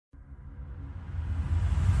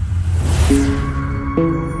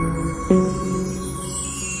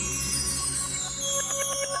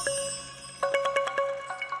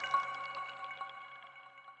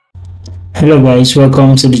Hello guys,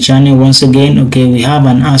 welcome to the channel once again. Okay, we have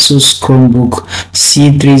an Asus Chromebook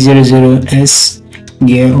C300s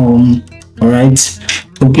here. All right.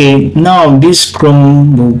 Okay, now this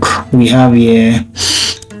Chromebook we have here,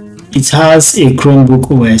 it has a Chromebook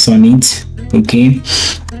OS on it. Okay,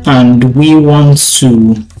 and we want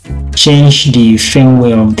to change the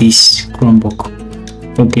firmware of this Chromebook.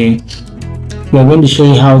 Okay, we are going to show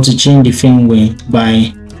you how to change the firmware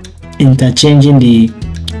by interchanging the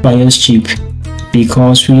BIOS chip,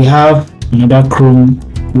 because we have another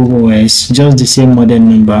Chromebook OS, just the same model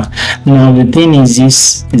number. Now the thing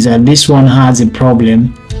is that this one has a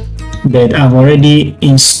problem, but I've already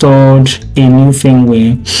installed a new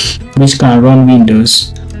firmware which can run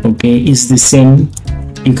Windows. Okay, it's the same,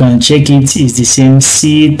 you can check it, it's the same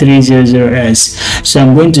C300s. So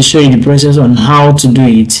I'm going to show you the process on how to do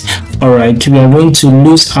it. All right, we are going to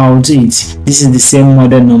lose out it. This is the same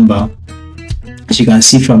model number, as you can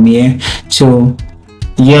see from here. So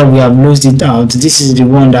here we have lost it out. This is the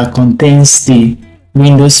one that contains the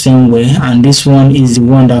Windows firmware, and this one is the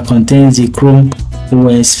one that contains the Chrome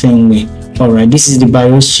OS firmware. All right, this is the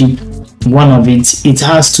BIOS chip, one of it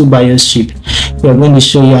has two BIOS chip. We are going to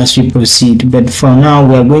show you as we proceed, but for now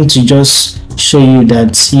we are going to just show you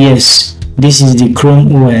that yes, this is the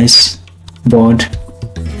Chrome OS board.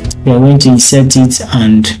 We are going to insert it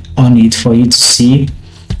and on it for you to see.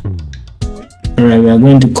 Alright, we are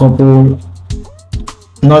going to couple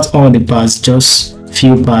not all the parts, just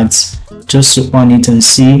few parts, just to on it and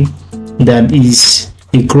see that is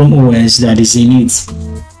a Chrome OS that is in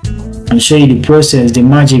it. I'll show you the process, the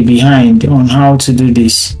magic behind on how to do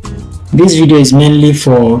this. This video is mainly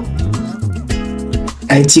for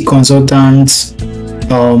IT consultants,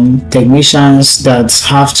 technicians that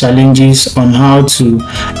have challenges on how to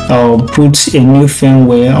put a new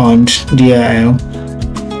firmware on their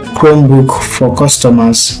Chromebook for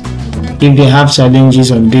customers. If they have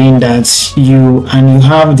challenges of doing that, you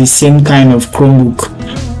have the same kind of Chromebook.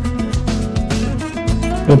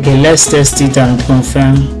 Okay, let's test it and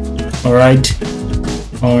confirm. All right,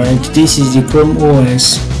 this is the Chrome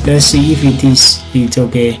OS. Let's see if it is it.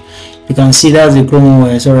 Okay, you can see that's the Chrome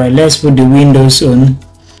OS. All right, let's put the Windows on.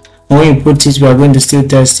 When you put it, we are going to still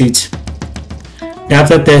test it.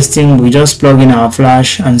 After testing, we just plug in our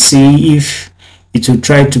flash and see if it will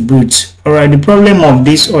try to boot. All right, the problem of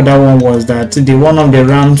this other one was that the one of the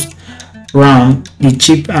RAM, the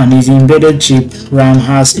chip and its embedded chip RAM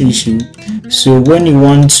has issue. So when you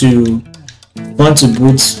want to boot,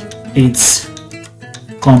 it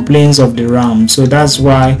complains of the RAM. So that's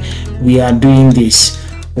why we are doing this.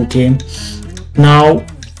 Okay, now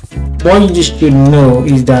what you should know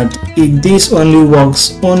is that this only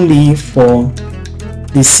works only for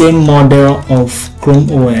the same model of Chrome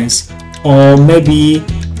OS, or maybe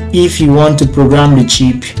if you want to program the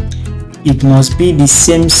chip, it must be the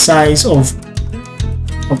same size of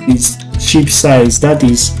its chip size, that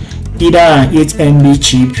is either an 8 MB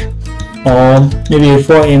chip or maybe a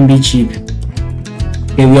 4 MB chip.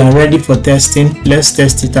 Okay, we are ready for testing. Let's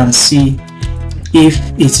test it and see if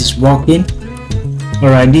it is working. All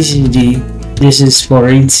right, this is for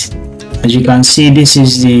it. As you can see, this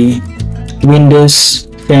is the Windows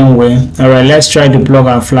firmware. All right, let's try to plug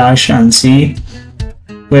our flash and see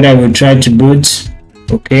whether we try to boot.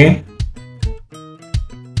 Okay,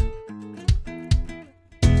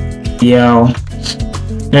 yeah,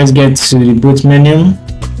 let's get to the boot menu.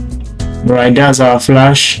 All right, that's our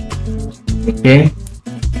flash. Okay,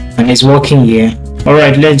 and it's working here. All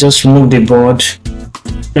right, let's just remove the board.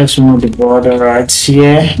 All right,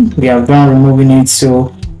 here we are done removing it.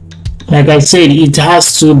 So like I said, it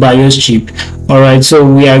has two BIOS chip. All right, so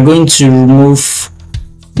we are going to remove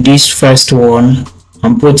this first one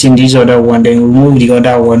and put in this other one, then remove the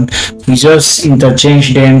other one. We just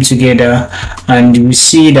interchange them together and you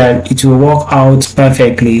see that it will work out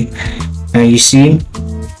perfectly. And you see,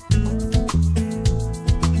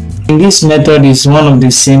 this method is one of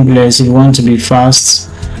the simplest if you want to be fast,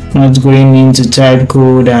 not going into type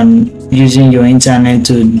code and using your internet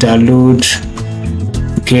to download.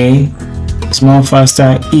 Okay, it's more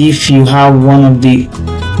faster if you have one of the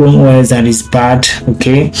Chrome OS that is bad.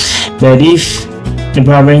 Okay, but if the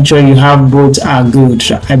peradventure you have both are good,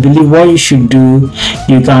 I believe what you should do,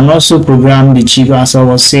 you can also program the chip. As I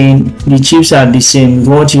was saying, the chips are the same.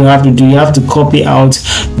 What you have to do, you have to copy out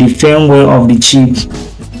the firmware of the chip.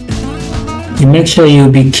 You make sure you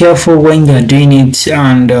be careful when you're doing it,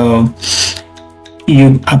 and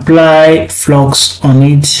you apply flux on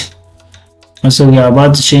it. Also, we are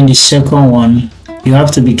about to change the second one. You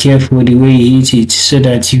have to be careful the way you hit it so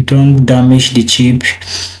that you don't damage the chip,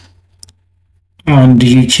 and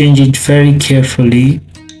you change it very carefully.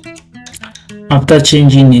 After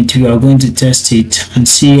changing it, we are going to test it and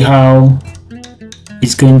see how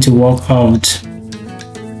it's going to work out.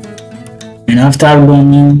 And after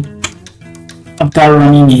running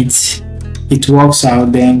it works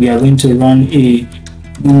out, then we are going to run a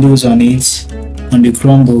Windows on it on the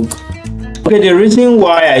Chromebook. Okay, the reason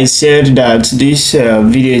why I said that this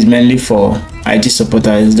video is mainly for IT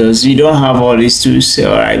supporters is you don't have all these tools.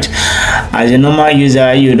 All right, as a normal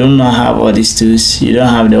user, you don't have all these tools. You don't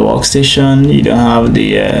have the workstation, you don't have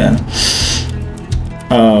the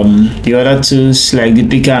other tools like the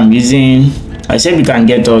picker I'm using. I said you can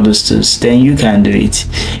get all those tools, then you can do it.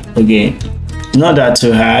 Okay, it's not that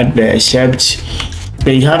too hard,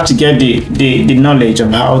 but you have to get the knowledge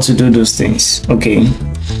of how to do those things. Okay,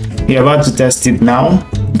 we're about to test it now.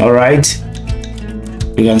 All right,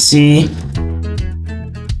 you can see,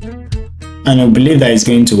 and I believe that it's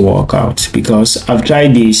going to work out because I've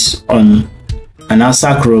tried this on an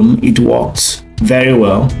Asus Chrome. It worked very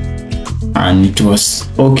well and it was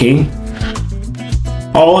okay.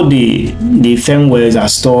 All the firmwares are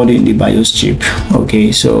stored in the BIOS chip.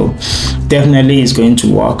 Okay, so definitely it's going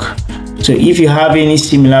to work. So if you have any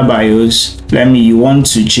similar BIOS, you want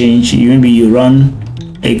to change, maybe you run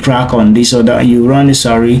a crack on this other, you run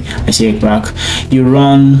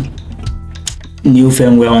new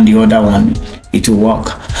firmware on the other one, it will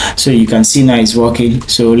work. So you can see now it's working.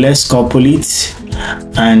 So let's couple it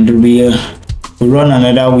and we run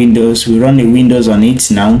another Windows. We run the Windows on it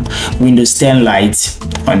now, Windows 10 Lite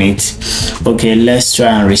on it. Okay, let's try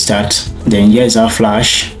and restart. Then here's our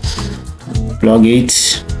flash, plug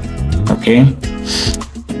it. Okay,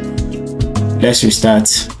 let's restart.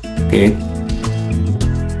 Okay,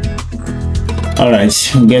 all right,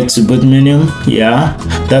 get to boot menu. Yeah,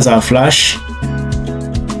 that's our flash.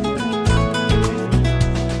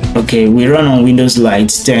 Okay, we run on Windows Lite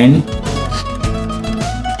 10.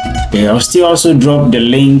 Okay, I'll still also drop the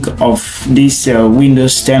link of this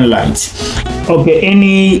Windows 10 Lite. Okay,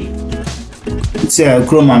 any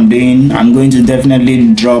Chrome I'm doing, I'm going to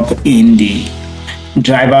definitely drop in the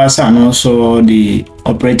drivers and also the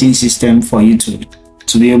operating system for you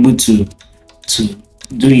to be able to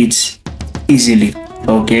do it easily.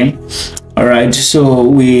 Okay, all right, so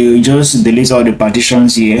we just delete all the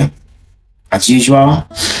partitions here as usual.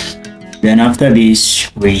 Then after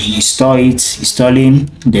this, we installing,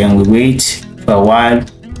 then we wait for a while.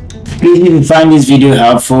 Please, if you find this video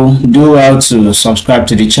helpful, do well to subscribe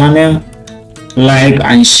to the channel, like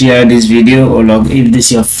and share this video. Or if this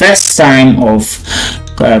is your first time of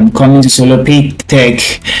coming to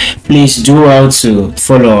Soloptech, please do well to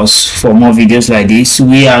follow us for more videos like this.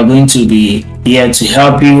 We are going to be here to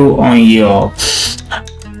help you on your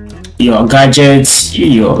gadgets,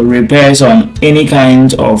 your repairs, on any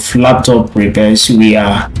kind of laptop repairs. We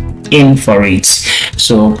are in for it.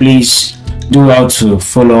 So please do well to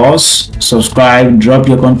follow us, subscribe, drop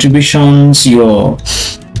your contributions, your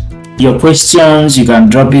questions. You can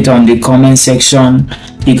drop it on the comment section.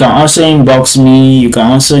 You can also inbox me, you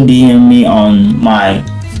can also DM me on my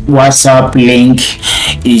WhatsApp. Link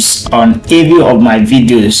is on every of my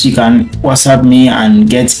videos. You can WhatsApp me and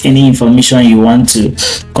get any information you want to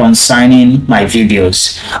concerning my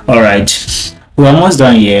videos. All right, we're almost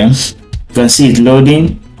done here. You can see it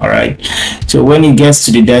loading. All right, so when it gets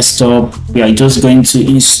to the desktop, we are just going to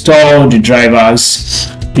install the drivers,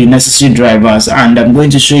 the necessary drivers, and I'm going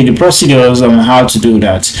to show you the procedures on how to do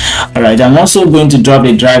that. All right, I'm also going to drop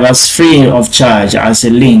the drivers free of charge as a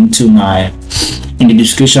link to in the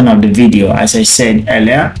description of the video. As I said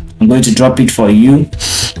earlier, I'm going to drop it for you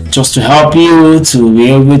just to help you to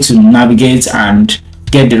be able to navigate and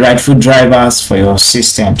get the rightful drivers for your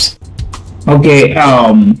systems. Okay,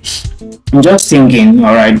 I'm just thinking,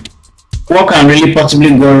 all right, what can really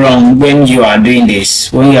possibly go wrong when you are doing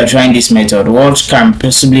this, when you are trying this method? What can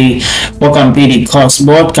be the cost?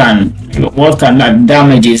 What can the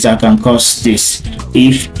damages that can cause this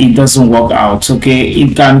if it doesn't work out? Okay,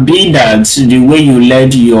 it can be that the way you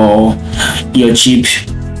led your chip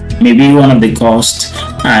may be one of the costs,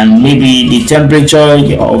 and maybe the temperature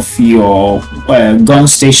of your gun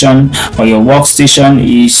station or your workstation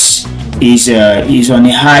is on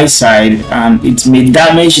the high side and it may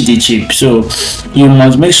damage the chip. So you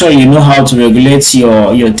must make sure you know how to regulate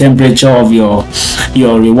your temperature of your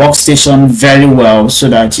workstation very well, so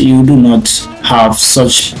that you do not have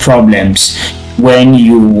such problems when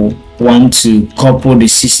you want to couple the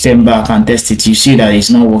system back and test it. You see that it's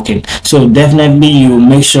not working. So definitely you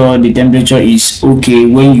make sure the temperature is okay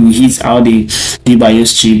when you heat out the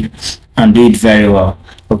BIOS chip, and do it very well.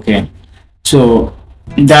 Okay, so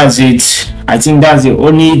that's it. I think that's the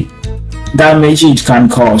only damage it can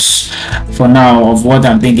cause for now of what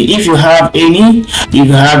I'm thinking. If you have any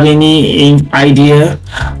idea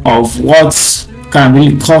of what can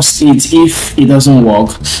really cost it if it doesn't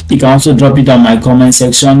work, you can also drop it on my comment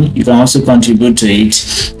section. You can also contribute to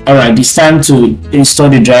it. All right, it's time to install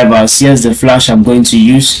the drivers. Here's the flash I'm going to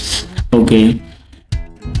use. Okay,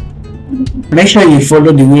 make sure you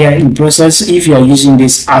follow the way in process. If you're using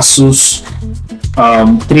this Asus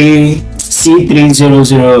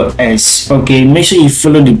C300s, okay, make sure you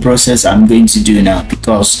follow the process I'm going to do now,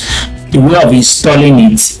 because the way of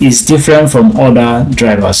installing it is different from other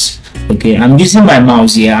drivers. Okay, I'm using my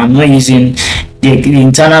mouse here. I'm not using the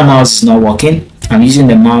internal mouse, is not working. I'm using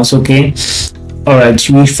the mouse. Okay, all right,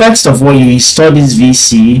 first of all, you install this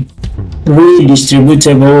VC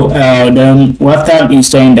redistributable. Then after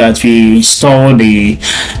installing that, we install the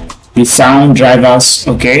sound drivers.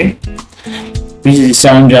 Okay, this is the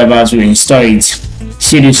sound drivers. We install it.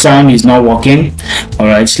 See, the sound is not working. All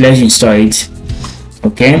right, let's install it.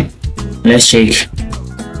 Okay, let's check.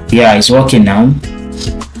 Yeah, it's working now.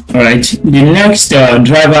 All right, the next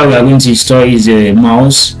driver we are going to install is a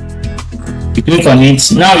mouse. You click on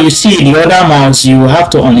it. Now you see the other mouse, you have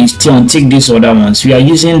to untick these other ones. We are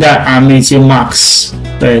using that Amity Max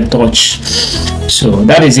touch, so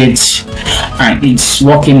that is it, and it's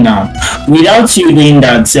working now. Without you doing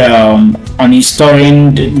that,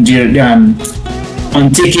 uninstalling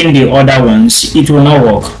untaking the other ones, it will not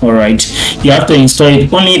work. All right, you have to install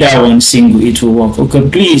it, only that one single, it will work. Okay,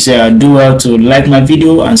 please do well to like my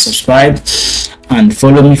video and subscribe and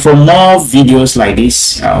follow me for more videos like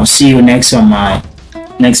this. I'll see you next on my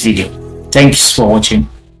next video. Thanks for watching.